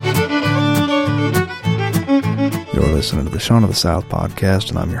listening to the Shaun of the South podcast,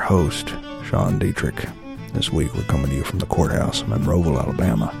 and I'm your host, Sean Dietrich. This week we're coming to you from the courthouse in Monroeville,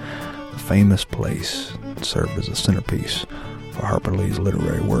 Alabama, the famous place that served as a centerpiece for Harper Lee's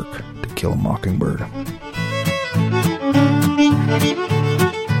literary work, To Kill a Mockingbird.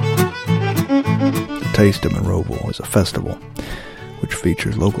 The Taste of Monroeville is a festival which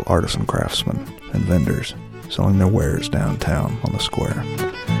features local artisan craftsmen and vendors selling their wares downtown on the square.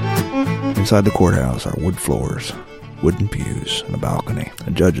 Inside the courthouse are wood floors, wooden pews, and a balcony,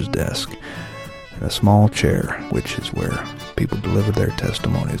 a judge's desk, and a small chair, which is where people delivered their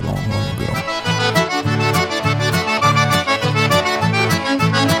testimonies long, long ago.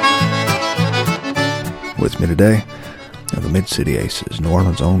 With me today are the Mid-City Aces, New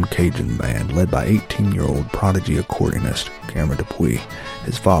Orleans' own Cajun band, led by 18-year-old prodigy accordionist Cameron Dupuis,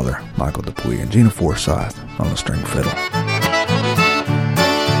 his father, Michael Dupuis, and Gina Forsyth on the string fiddle.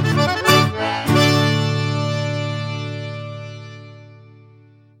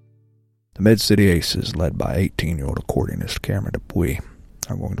 The Mid-City Aces, led by 18-year-old accordionist Cameron Dupuis,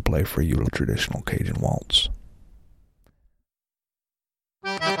 are going to play for you a traditional Cajun waltz.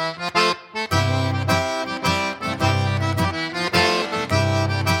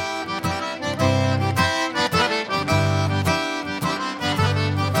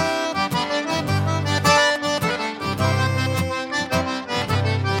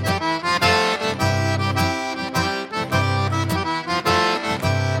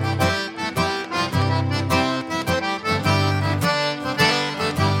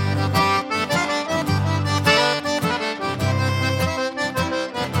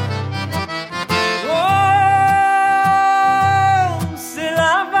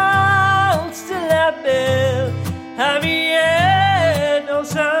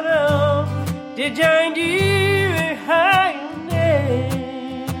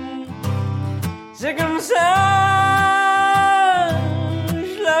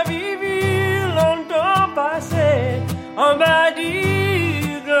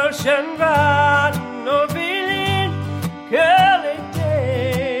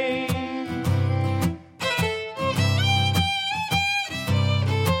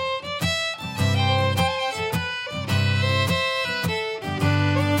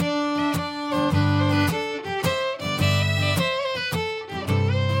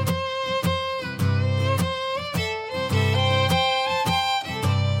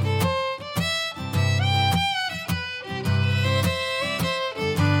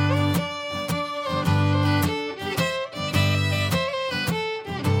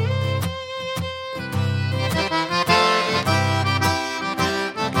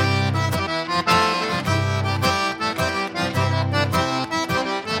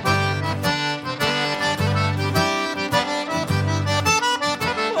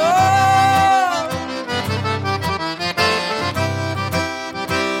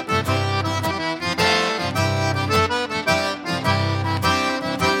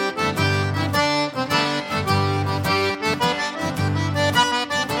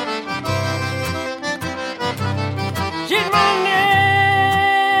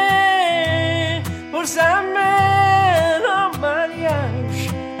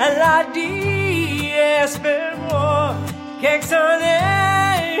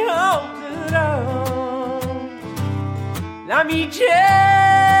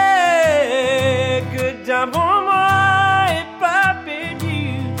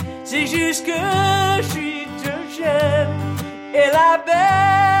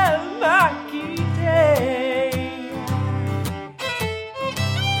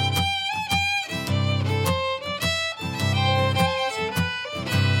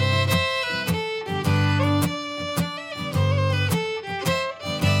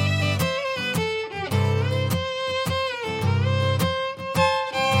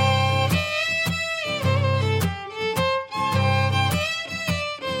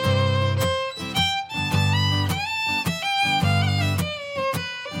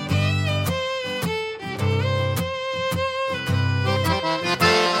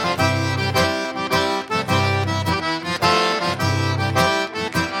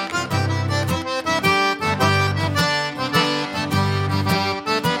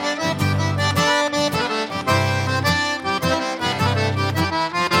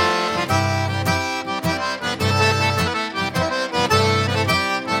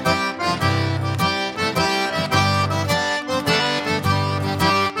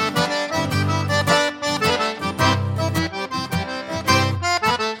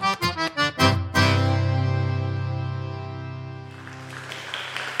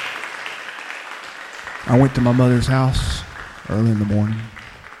 I went to my mother's house early in the morning.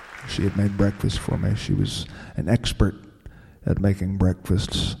 She had made breakfast for me. She was an expert at making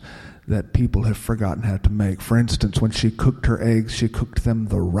breakfasts that people have forgotten how to make. For instance, when she cooked her eggs, she cooked them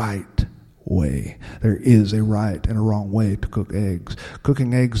the right way. There is a right and a wrong way to cook eggs.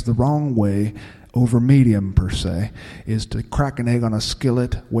 Cooking eggs the wrong way, over medium per se, is to crack an egg on a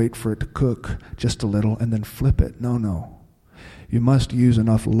skillet, wait for it to cook just a little, and then flip it. No. You must use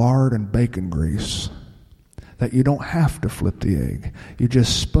enough lard and bacon grease that you don't have to flip the egg. You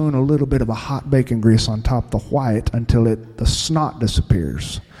just spoon a little bit of a hot bacon grease on top of the white until the snot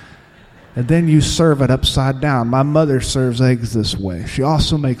disappears. And then you serve it upside down. My mother serves eggs this way. She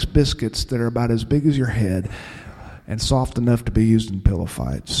also makes biscuits that are about as big as your head and soft enough to be used in pillow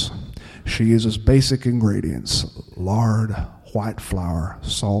fights. She uses basic ingredients: lard, white flour,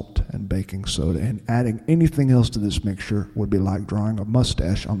 salt, and baking soda. And adding anything else to this mixture would be like drawing a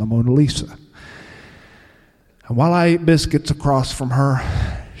mustache on the Mona Lisa. And while I ate biscuits across from her,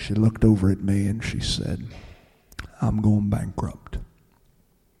 she looked over at me and she said, "I'm going bankrupt."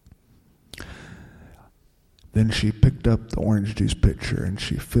 Then she picked up the orange juice pitcher and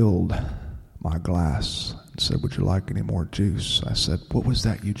she filled my glass and said, "Would you like any more juice?" I said, "What was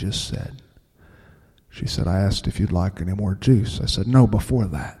that you just said?" She said, "I asked if you'd like any more juice." I said, "No, before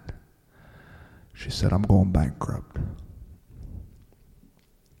that." She said, "I'm going bankrupt."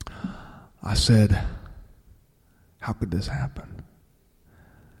 I said, "How could this happen?"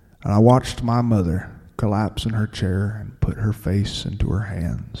 And I watched my mother collapse in her chair and put her face into her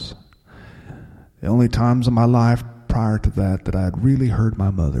hands. The only times in my life prior to that I had really heard my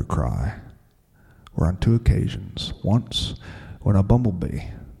mother cry were on two occasions. Once when a bumblebee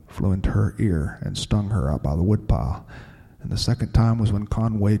flew into her ear and stung her out by the woodpile, and the second time was when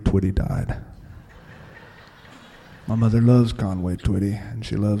Conway Twitty died. My mother loves Conway Twitty, and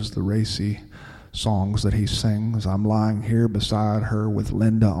she loves the racy songs that he sings. I'm lying here beside her with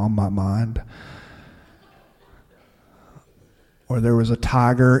Linda on my mind. Or there was a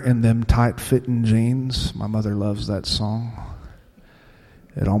tiger in them tight-fitting jeans. My mother loves that song.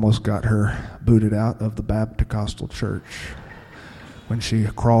 It almost got her booted out of the Baptist church when she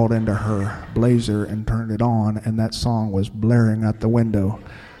crawled into her blazer and turned it on, and that song was blaring out the window.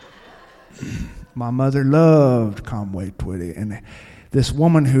 My mother loved Conway Twitty, and this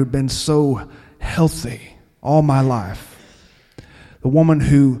woman who'd been so healthy all my life, the woman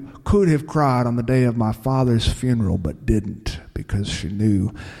who could have cried on the day of my father's funeral but didn't because she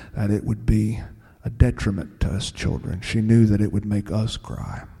knew that it would be a detriment to us children. She knew that it would make us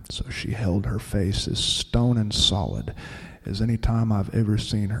cry. So she held her face as stone and solid as any time I've ever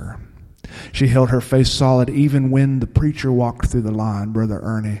seen her. She held her face solid even when the preacher walked through the line, Brother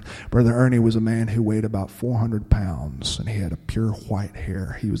Ernie. Brother Ernie was a man who weighed about 400 pounds, and he had a pure white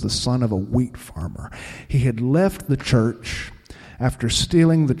hair. He was the son of a wheat farmer. He had left the church after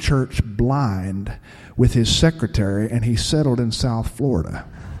stealing the church blind with his secretary, and he settled in South Florida.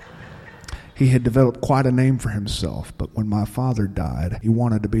 He had developed quite a name for himself, but when my father died, he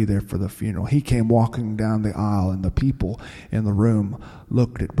wanted to be there for the funeral. He came walking down the aisle, and the people in the room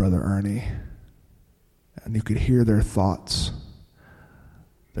looked at Brother Ernie, and you could hear their thoughts.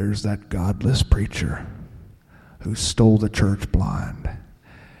 There's that godless preacher who stole the church blind.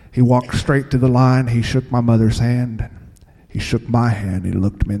 He walked straight to the line. He shook my mother's hand. He shook my hand. He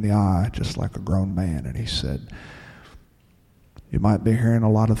looked me in the eye just like a grown man, and he said, "You might be hearing a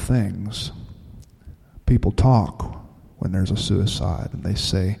lot of things. People talk when there's a suicide, and they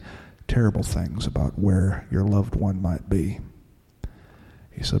say terrible things about where your loved one might be."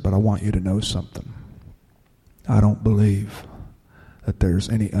 He said, "But I want you to know something. I don't believe that there's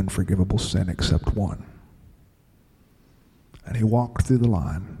any unforgivable sin except one." And he walked through the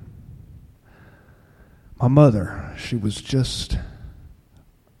line. My mother, she was just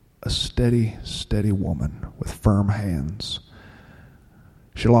a steady, steady woman with firm hands.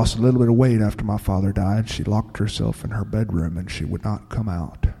 She lost a little bit of weight after my father died. She locked herself in her bedroom and she would not come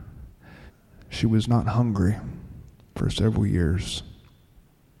out. She was not hungry for several years.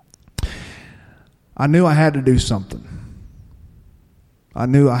 I knew I had to do something. I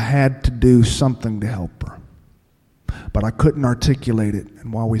knew I had to do something to help her. But I couldn't articulate it.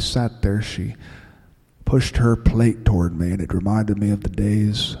 And while we sat there, she pushed her plate toward me, and it reminded me of the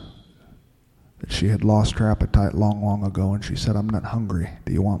days that she had lost her appetite long, long ago, and she said, "I'm not hungry.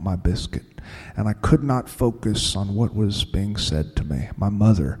 Do you want my biscuit?" And I could not focus on what was being said to me. My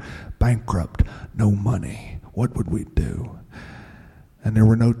mother, bankrupt, no money. What would we do? And there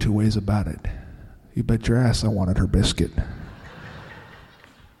were no two ways about it. You bet your ass I wanted her biscuit.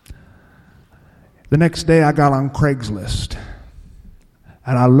 The next day I got on Craigslist,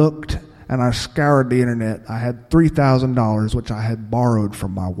 and I looked and I scoured the internet. I had $3,000, which I had borrowed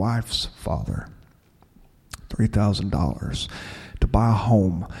from my wife's father. $3,000 to buy a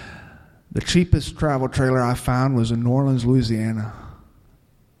home. The cheapest travel trailer I found was in New Orleans, Louisiana.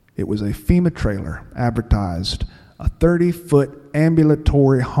 It was a FEMA trailer, advertised, a 30-foot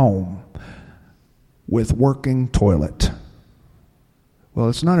ambulatory home with working toilet. Well,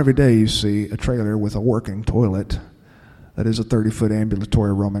 it's not every day you see a trailer with a working toilet that is a 30-foot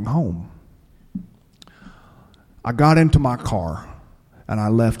ambulatory roaming home. I got into my car and I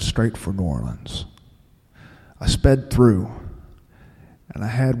left straight for New Orleans. I sped through, and I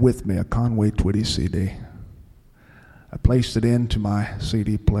had with me a Conway Twitty CD. I placed it into my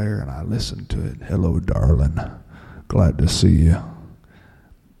CD player and I listened to it. Hello, darling. Glad to see you.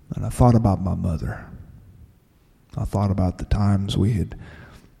 And I thought about my mother. I thought about the times we had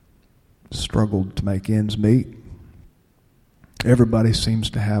struggled to make ends meet. Everybody seems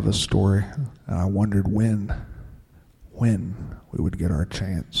to have a story, and I wondered when we would get our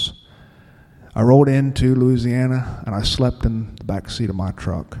chance. I rolled into Louisiana, and I slept in the back seat of my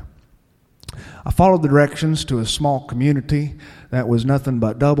truck. I followed the directions to a small community that was nothing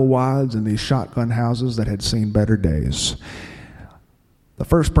but double wides and these shotgun houses that had seen better days. The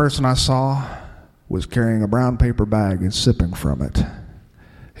first person I saw was carrying a brown paper bag and sipping from it.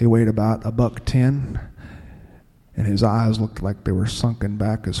 He weighed about $110, and his eyes looked like they were sunken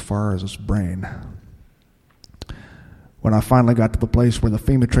back as far as his brain. When I finally got to the place where the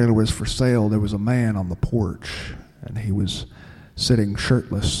FEMA trailer was for sale, there was a man on the porch, and he was sitting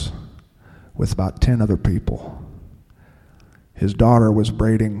shirtless with about 10 other people. His daughter was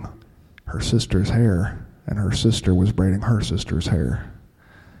braiding her sister's hair, and her sister was braiding her sister's hair.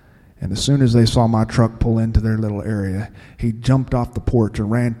 And as soon as they saw my truck pull into their little area, he jumped off the porch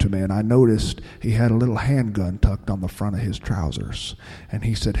and ran to me, and I noticed he had a little handgun tucked on the front of his trousers. And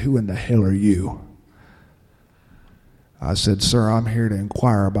he said, "Who in the hell are you?" I said, "Sir, I'm here to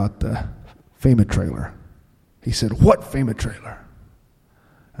inquire about the FEMA trailer." He said, "What FEMA trailer?"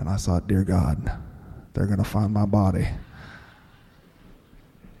 And I thought, dear God, they're going to find my body.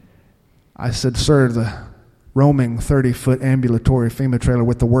 I said, "Sir, the roaming 30-foot ambulatory FEMA trailer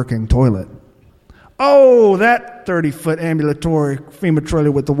with the working toilet." "Oh, that 30-foot ambulatory FEMA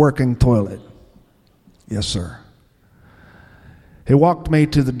trailer with the working toilet." "Yes, sir." He walked me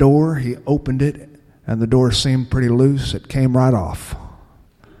to the door. He opened it, and the door seemed pretty loose. It came right off.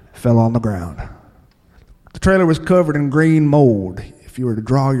 Fell on the ground. The trailer was covered in green mold. If you were to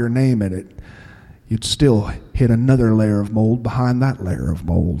draw your name in it, you'd still hit another layer of mold behind that layer of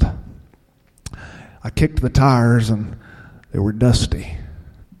mold. I kicked the tires, and they were dusty.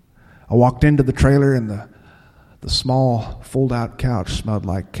 I walked into the trailer, and the small fold-out couch smelled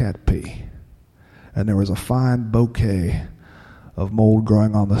like cat pee. And there was a fine bouquet of mold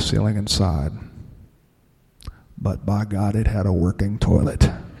growing on the ceiling inside. But by God, it had a working toilet.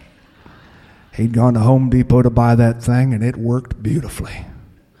 He'd gone to Home Depot to buy that thing, and it worked beautifully.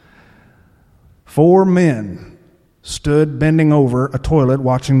 4 men stood bending over a toilet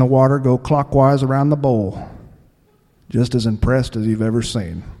watching the water go clockwise around the bowl, just as impressed as you've ever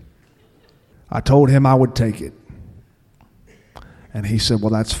seen. I told him I would take it. And he said,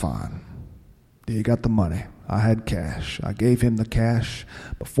 "Well, that's fine. You got the money." I had cash. I gave him the cash.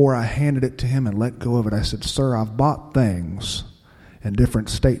 Before I handed it to him and let go of it, I said, "Sir, I've bought things in different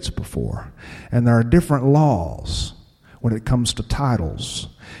states before, and there are different laws when it comes to titles.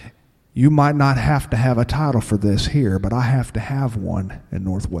 You might not have to have a title for this here, but I have to have one in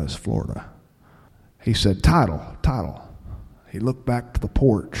Northwest Florida." He said, Title. He looked back to the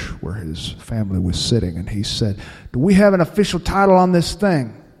porch where his family was sitting, and he said, "Do we have an official title on this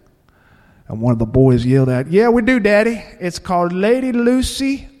thing?" And one of the boys yelled out, "Yeah, we do, Daddy. It's called Lady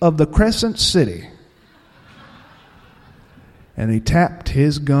Lucy of the Crescent City." And he tapped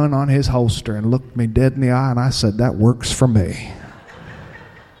his gun on his holster and looked me dead in the eye, and I said, "That works for me."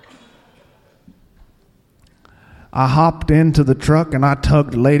 I hopped into the truck and I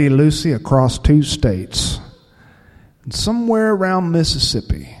tugged Lady Lucy across 2 states. And somewhere around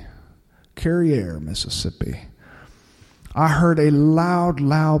Mississippi, Carriere, Mississippi, I heard a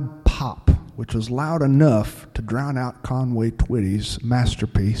loud pop, which was loud enough to drown out Conway Twitty's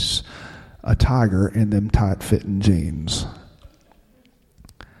masterpiece, "A Tiger in Them Tight-Fitting Jeans."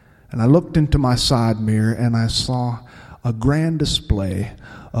 And I looked into my side mirror and I saw a grand display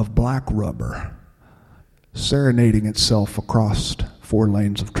of black rubber serenading itself across 4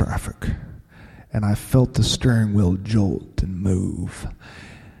 lanes of traffic. And I felt the steering wheel jolt and move.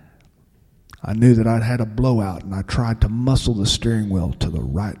 I knew that I'd had a blowout, and I tried to muscle the steering wheel to the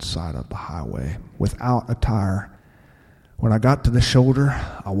right side of the highway without a tire, When I got to the shoulder,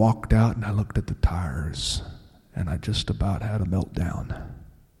 I walked out and I looked at the tires, and I just about had a meltdown.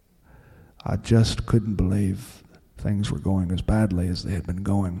 I just couldn't believe things were going as badly as they had been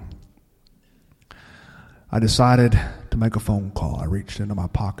going. I decided to make a phone call. I reached into my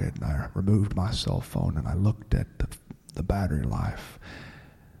pocket and I removed my cell phone and I looked at the battery life.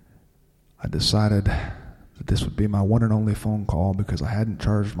 I decided that this would be my one and only phone call because I hadn't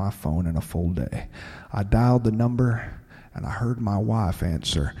charged my phone in a full day. I dialed the number and I heard my wife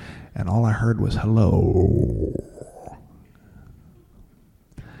answer, and all I heard was hello.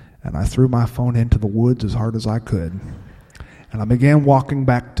 And I threw my phone into the woods as hard as I could, and I began walking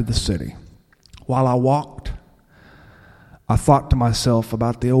back to the city. While I walked, I thought to myself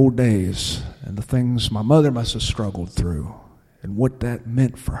about the old days and the things my mother must have struggled through and what that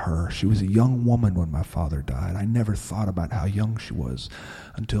meant for her. She was a young woman when my father died. I never thought about how young she was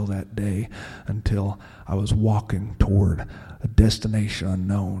until that day, until I was walking toward a destination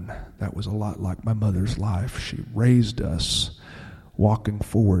unknown. That was a lot like my mother's life. She raised us walking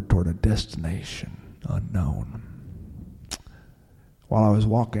forward toward a destination unknown. While I was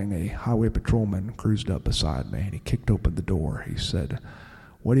walking, a highway patrolman cruised up beside me, and he kicked open the door. He said,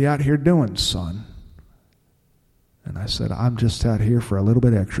 "What are you out here doing, son?" And I said, "I'm just out here for a little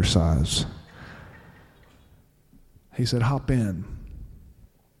bit of exercise." He said, "Hop in."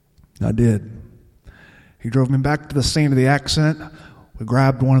 I did. He drove me back to the scene of the accident. We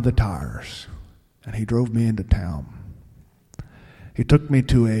grabbed one of the tires, and he drove me into town. He took me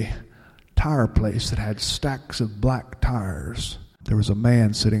to a tire place that had stacks of black tires. There was a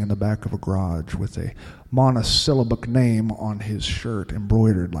man sitting in the back of a garage with a monosyllabic name on his shirt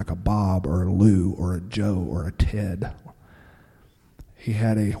embroidered like a Bob or a Lou or a Joe or a Ted. He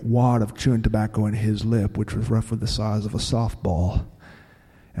had a wad of chewing tobacco in his lip, which was roughly the size of a softball,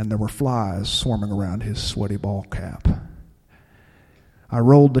 and there were flies swarming around his sweaty ball cap. I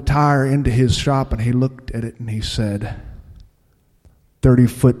rolled the tire into his shop, and he looked at it and he said,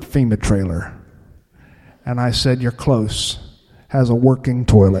 30-foot FEMA trailer. And I said, "You're close. Has a working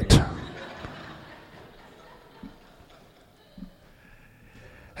toilet."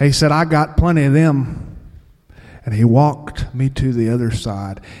 He said, "I got plenty of them." And he walked me to the other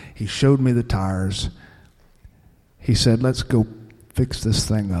side. He showed me the tires. He said, "Let's go fix this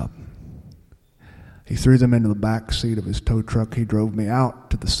thing up." He threw them into the back seat of his tow truck. He drove me out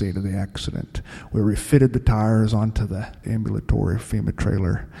to the scene of the accident. We refitted the tires onto the ambulatory FEMA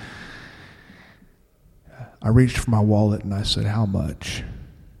trailer. I reached for my wallet and I said, "How much?"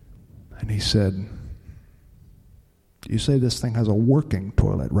 And he said, "You say this thing has a working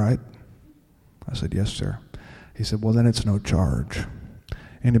toilet, right?" I said, "Yes, sir." He said, "Well, then it's no charge.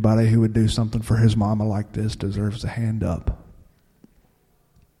 Anybody who would do something for his mama like this deserves a hand up."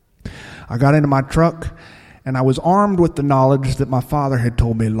 I got into my truck, and I was armed with the knowledge that my father had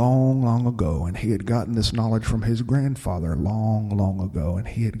told me long, long ago, and he had gotten this knowledge from his grandfather long, long ago, and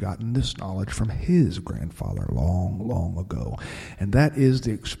he had gotten this knowledge from his grandfather long, long ago. And that is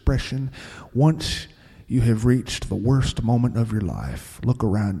the expression, once you have reached the worst moment of your life, look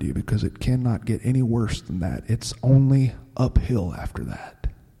around you, because it cannot get any worse than that. It's only uphill after that.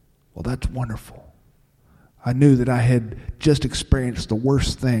 Well, that's wonderful. I knew that I had just experienced the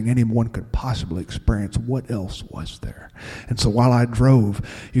worst thing anyone could possibly experience. What else was there? And so while I drove,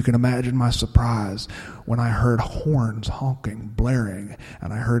 you can imagine my surprise when I heard horns honking, blaring,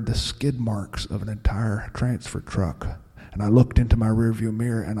 and I heard the skid marks of an entire transfer truck. And I looked into my rearview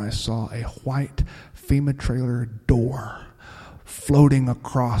mirror and I saw a white FEMA trailer door floating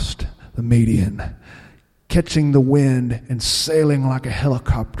across the median, catching the wind and sailing like a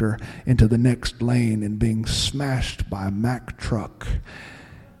helicopter into the next lane and being smashed by a Mack truck.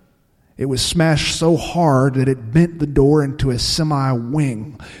 It was smashed so hard that it bent the door into a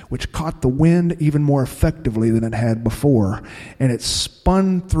semi-wing, which caught the wind even more effectively than it had before, and it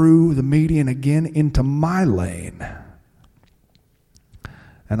spun through the median again into my lane.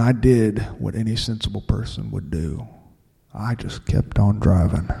 And I did what any sensible person would do. I just kept on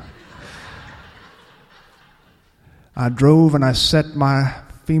driving. I drove and I set my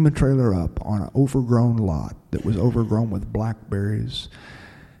FEMA trailer up on an overgrown lot that was overgrown with blackberries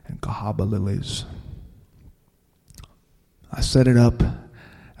and cahaba lilies. I set it up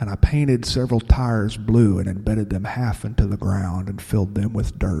and I painted several tires blue and embedded them half into the ground and filled them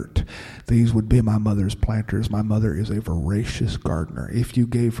with dirt. These would be my mother's planters. My mother is a voracious gardener. If you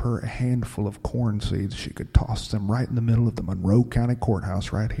gave her a handful of corn seeds, she could toss them right in the middle of the Monroe County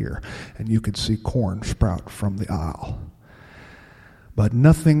Courthouse right here, and you could see corn sprout from the aisle. But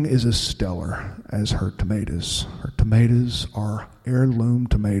nothing is as stellar as her tomatoes. Her tomatoes are heirloom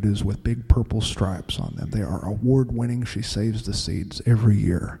tomatoes with big purple stripes on them. They are award-winning. She saves the seeds every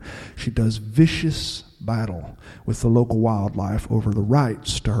year. She does vicious battle with the local wildlife over the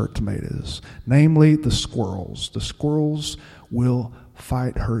rights to her tomatoes, namely the squirrels. The squirrels will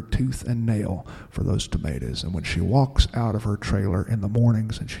fight her tooth and nail for those tomatoes. And when she walks out of her trailer in the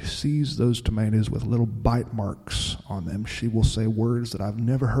mornings and she sees those tomatoes with little bite marks on them, she will say words that I've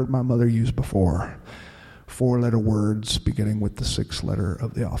never heard my mother use before. 4-letter words beginning with the 6th letter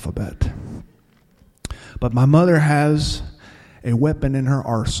of the alphabet. But my mother has a weapon in her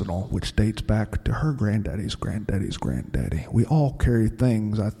arsenal which dates back to her granddaddy's granddaddy's granddaddy. We all carry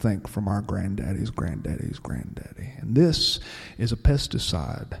things, I think, from our granddaddy's granddaddy's granddaddy. And this is a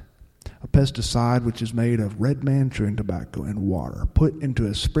pesticide which is made of red man chewing tobacco and water, put into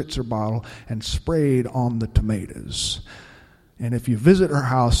a spritzer bottle and sprayed on the tomatoes. And if you visit her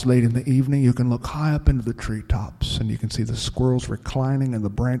house late in the evening, you can look high up into the treetops and you can see the squirrels reclining and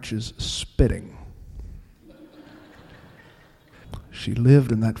the branches spitting. She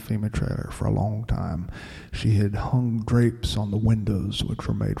lived in that FEMA trailer for a long time. She had hung drapes on the windows, which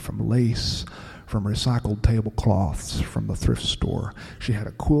were made from lace, from recycled tablecloths from the thrift store. She had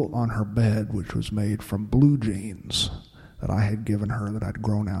a quilt on her bed, which was made from blue jeans that I had given her that I'd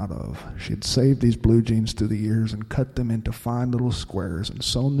grown out of. She had saved these blue jeans through the years and cut them into fine little squares and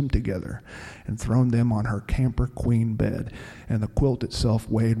sewn them together and thrown them on her camper queen bed. And the quilt itself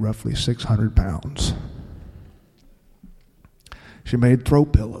weighed roughly 600 pounds. She made throw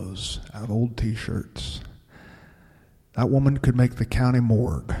pillows out of old T-shirts. That woman could make the county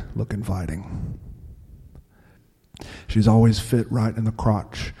morgue look inviting. She's always fit right in the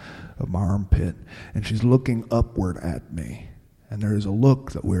crotch of my armpit, and she's looking upward at me. And there is a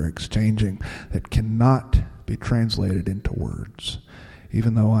look that we're exchanging that cannot be translated into words.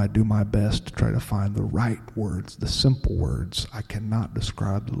 Even though I do my best to try to find the right words, the simple words, I cannot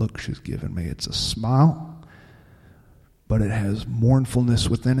describe the look she's given me. It's a smile, but it has mournfulness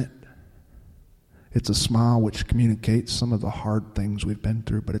within it. It's a smile which communicates some of the hard things we've been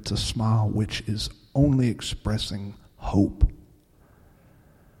through, but it's a smile which is only expressing hope.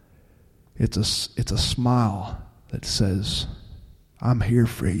 It's a smile that says, I'm here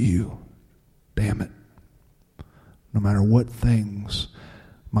for you, damn it. No matter what things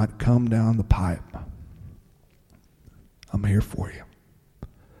might come down the pipe, I'm here for you.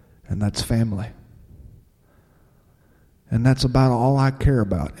 And that's family. And that's about all I care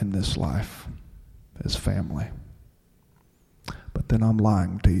about in this life, is family. But then I'm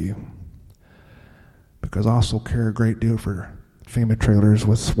lying to you, because I also care a great deal for FEMA trailers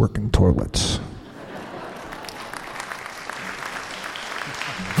with working toilets.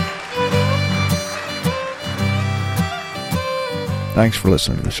 Thanks for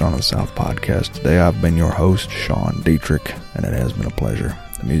listening to the Shaun of the South podcast. Today I've been your host, Sean Dietrich, and it has been a pleasure.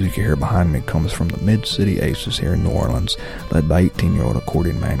 The music you hear behind me comes from the Mid-City Aces here in New Orleans, led by 18-year-old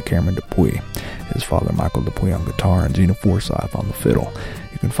accordion man Cameron Dupuy, his father Michael Dupuy on guitar, and Gina Forsyth on the fiddle.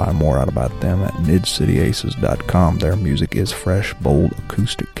 You can find more out about them at midcityaces.com. Their music is fresh, bold,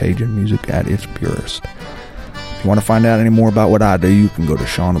 acoustic Cajun music at its purest. If you want to find out any more about what I do, you can go to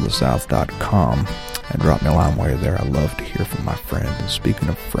shaunofthesouth.com and drop me a line while you're there. I love to hear from my friends. And speaking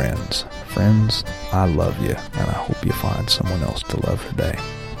of friends, I love you, and I hope you find someone else to love today.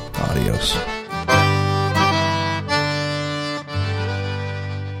 Adios.